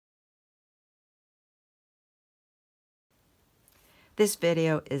This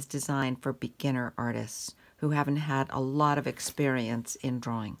video is designed for beginner artists who haven't had a lot of experience in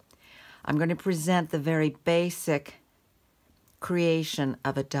drawing. I'm going to present the very basic creation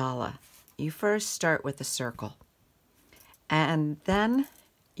of a Dala. You first start with a circle, and then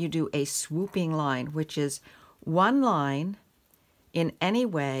you do a swooping line, which is one line in any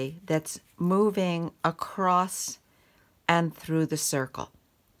way that's moving across and through the circle.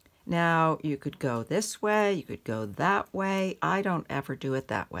 Now, you could go this way, you could go that way. I don't ever do it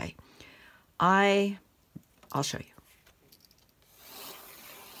that way. I'll show you.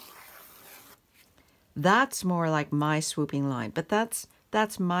 That's more like my swooping line, but that's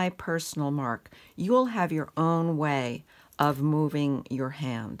my personal mark. You'll have your own way of moving your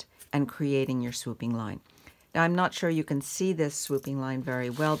hand and creating your swooping line. Now, I'm not sure you can see this swooping line very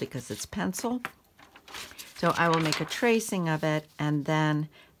well because it's pencil. So I will make a tracing of it, and then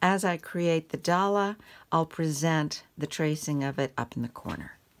as I create the Dala, I'll present the tracing of it up in the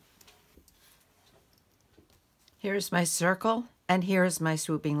corner. Here's my circle, and here's my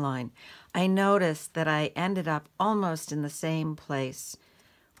swooping line. I noticed that I ended up almost in the same place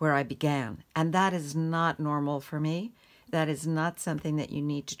where I began, and that is not normal for me. That is not something that you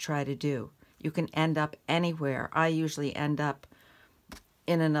need to try to do. You can end up anywhere. I usually end up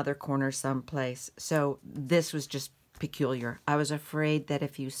in another corner someplace, so this was just peculiar. I was afraid that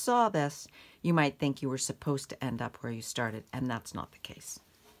if you saw this, you might think you were supposed to end up where you started, and that's not the case.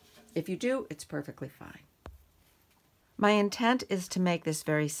 If you do, it's perfectly fine. My intent is to make this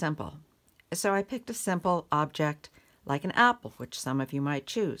very simple. So I picked a simple object like an apple, which some of you might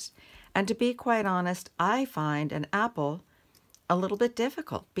choose. And to be quite honest, I find an apple a little bit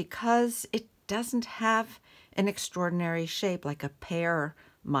difficult because it doesn't have an extraordinary shape like a pear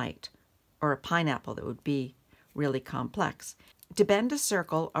might, or a pineapple that would be really complex. To bend a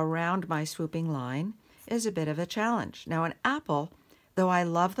circle around my swooping line is a bit of a challenge. Now, an apple, though I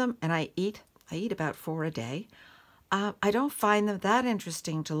love them and I eat about 4 a day, I don't find them that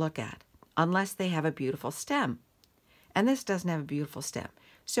interesting to look at unless they have a beautiful stem. And this doesn't have a beautiful stem,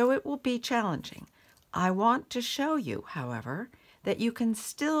 so it will be challenging. I want to show you, however, that you can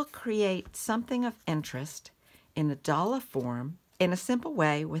still create something of interest in a Dala form in a simple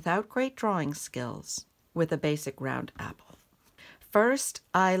way without great drawing skills with a basic round apple. First,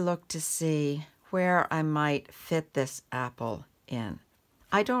 I look to see where I might fit this apple in.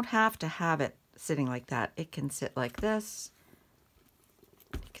 I don't have to have it sitting like that. It can sit like this.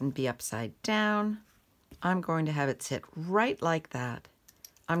 It can be upside down. I'm going to have it sit right like that.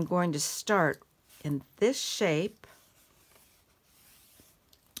 I'm going to start in this shape.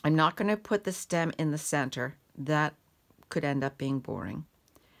 I'm not going to put the stem in the center. That could end up being boring.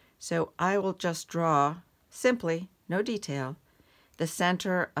 So I will just draw simply, no detail, the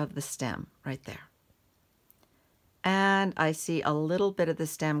center of the stem right there. And I see a little bit of the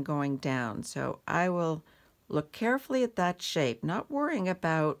stem going down. So I will look carefully at that shape, not worrying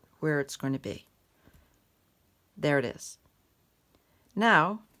about where it's going to be. There it is.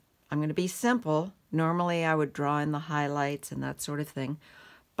 Now, I'm going to be simple. Normally I would draw in the highlights and that sort of thing,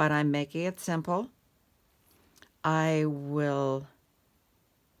 but I'm making it simple. I will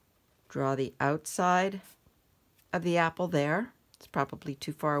draw the outside of the apple there. It's probably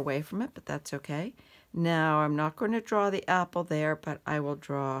too far away from it, but that's okay. Now, I'm not going to draw the apple there, but I will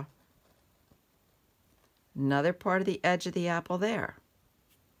draw another part of the edge of the apple there.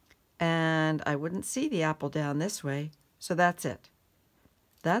 And I wouldn't see the apple down this way, so that's it.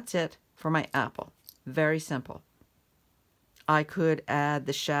 That's it for my apple. Very simple. I could add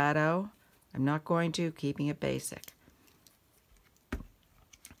the shadow. I'm not going to, keeping it basic.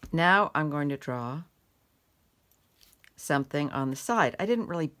 Now I'm going to draw something on the side. I didn't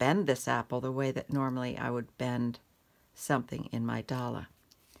really bend this apple the way that normally I would bend something in my Dala.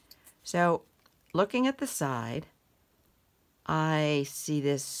 So looking at the side, I see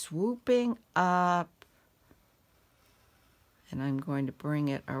this swooping up, and I'm going to bring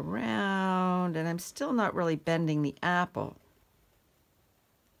it around, and I'm still not really bending the apple.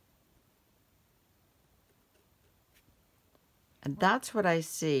 And that's what I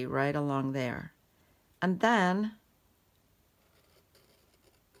see right along there. And then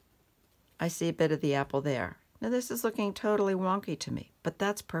I see a bit of the apple there. Now this is looking totally wonky to me, but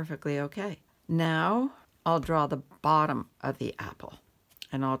that's perfectly okay. Now I'll draw the bottom of the apple,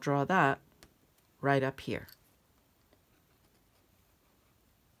 and I'll draw that right up here.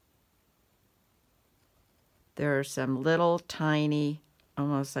 There are some little tiny,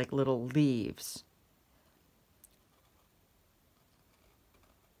 almost like little leaves.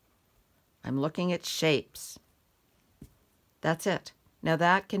 I'm looking at shapes. That's it. Now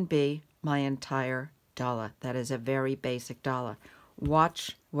that can be my entire Dala. That is a very basic Dala.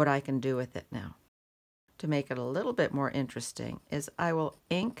 Watch what I can do with it now. To make it a little bit more interesting is I will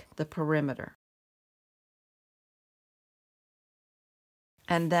ink the perimeter.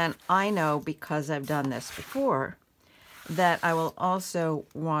 And then I know, because I've done this before, that I will also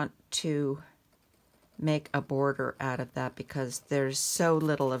want to make a border out of that because there's so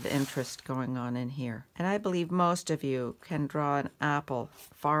little of interest going on in here. And I believe most of you can draw an apple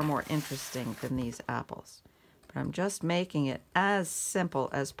far more interesting than these apples. But I'm just making it as simple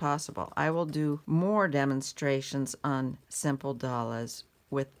as possible. I will do more demonstrations on simple dalas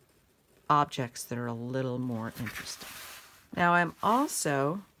with objects that are a little more interesting. Now I'm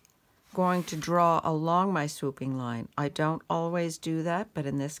also going to draw along my swooping line. I don't always do that, but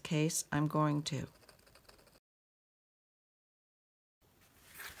in this case, I'm going to.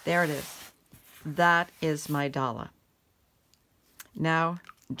 There it is. That is my Dala. Now,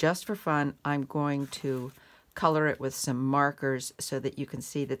 just for fun, I'm going to color it with some markers so that you can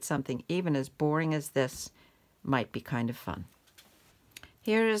see that something even as boring as this might be kind of fun.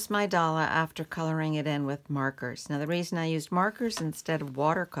 Here is my Dala after coloring it in with markers. Now, the reason I used markers instead of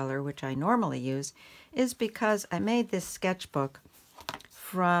watercolor, which I normally use, is because I made this sketchbook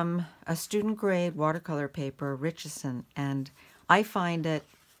from a student grade watercolor paper, Richardson, and I find it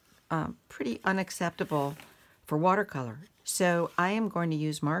pretty unacceptable for watercolor. So I am going to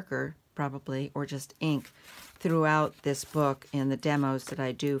use marker, probably, or just ink, throughout this book in the demos that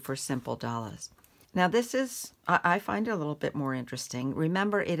I do for simple Dalas. Now this is, I find it a little bit more interesting.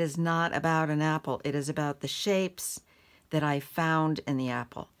 Remember, it is not about an apple. It is about the shapes that I found in the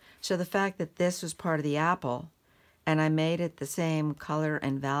apple. So the fact that this was part of the apple, and I made it the same color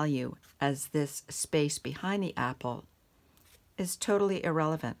and value as this space behind the apple, is totally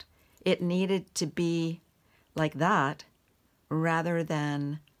irrelevant. It needed to be like that rather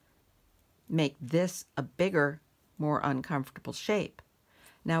than make this a bigger, more uncomfortable shape.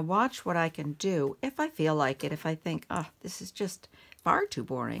 Now watch what I can do if I feel like it, if I think, oh, this is just far too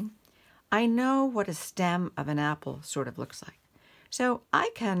boring. I know what a stem of an apple sort of looks like. So I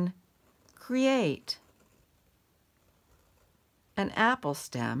can create an apple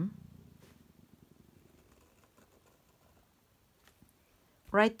stem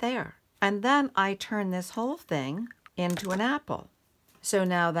right there. And then I turn this whole thing into an apple. So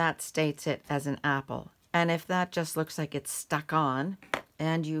now that states it as an apple. And if that just looks like it's stuck on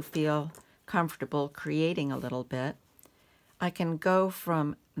and you feel comfortable creating a little bit, I can go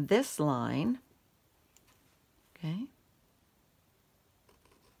from this line, okay,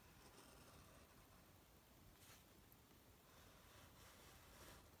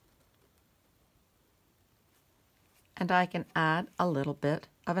 and I can add a little bit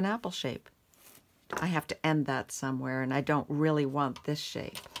of an apple shape. I have to end that somewhere, and I don't really want this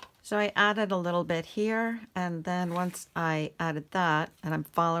shape. So I added a little bit here, and then once I added that, and I'm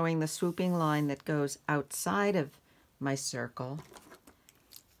following the swooping line that goes outside of my circle,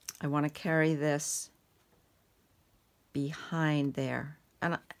 I want to carry this behind there.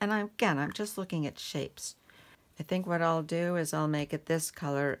 And again, I'm just looking at shapes. I think what I'll do is I'll make it this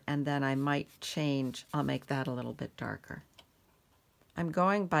color, and then I might change. I'll make that a little bit darker. I'm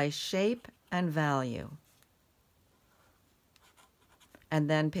going by shape and value, and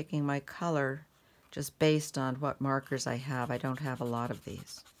then picking my color just based on what markers I have. I don't have a lot of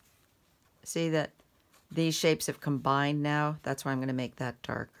these. See that these shapes have combined now? That's why I'm going to make that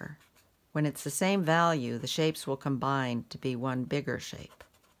darker. When it's the same value, the shapes will combine to be one bigger shape.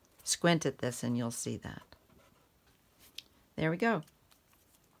 Squint at this and you'll see that. There we go.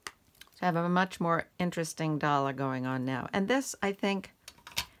 So I have a much more interesting Dala going on now. And this, I think,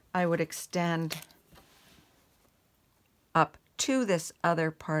 I would extend up to this other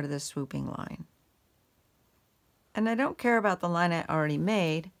part of the swooping line. And I don't care about the line I already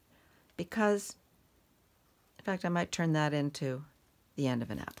made because, in fact, I might turn that into the end of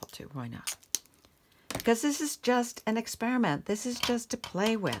an apple too. Why not? Because this is just an experiment. This is just to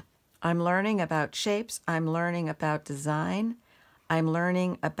play with. I'm learning about shapes. I'm learning about design. I'm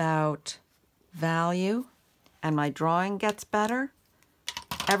learning about value. And my drawing gets better.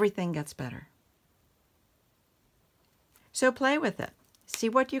 Everything gets better. So play with it. See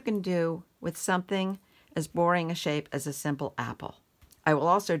what you can do with something as boring a shape as a simple apple. I will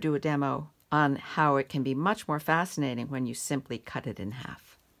also do a demo on how it can be much more fascinating when you simply cut it in half.